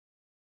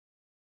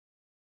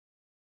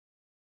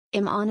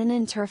Am on an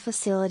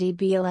inter-facility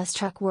BLS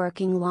truck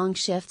working long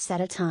shifts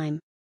at a time.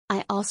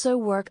 I also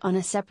work on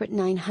a separate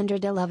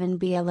 911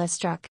 BLS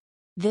truck.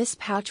 This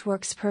pouch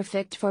works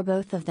perfect for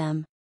both of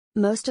them.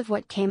 Most of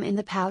what came in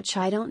the pouch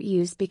I don't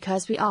use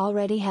because we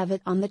already have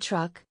it on the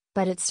truck,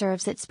 but it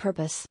serves its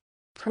purpose.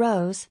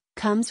 Pros: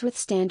 comes with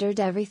standard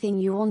everything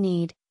you will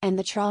need, and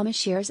the trauma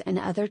shears and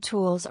other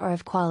tools are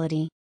of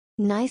quality.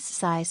 Nice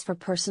size for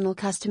personal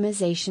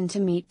customization to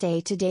meet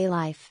day-to-day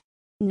life.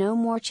 No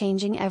more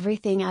changing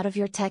everything out of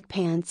your tech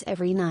pants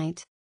every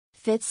night.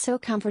 Fits so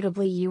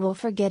comfortably you will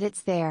forget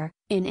it's there,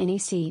 in any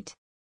seat.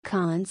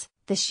 Cons: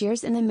 the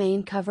shears in the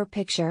main cover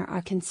picture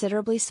are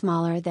considerably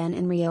smaller than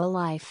in real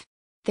life.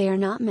 They are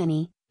not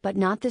many, but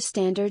not the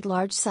standard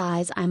large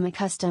size I'm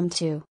accustomed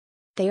to.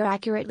 They are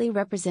accurately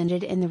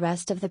represented in the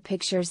rest of the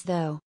pictures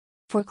though.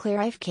 For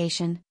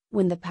clarification,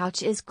 when the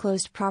pouch is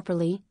closed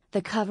properly,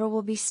 the cover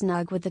will be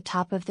snug with the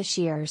top of the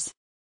shears.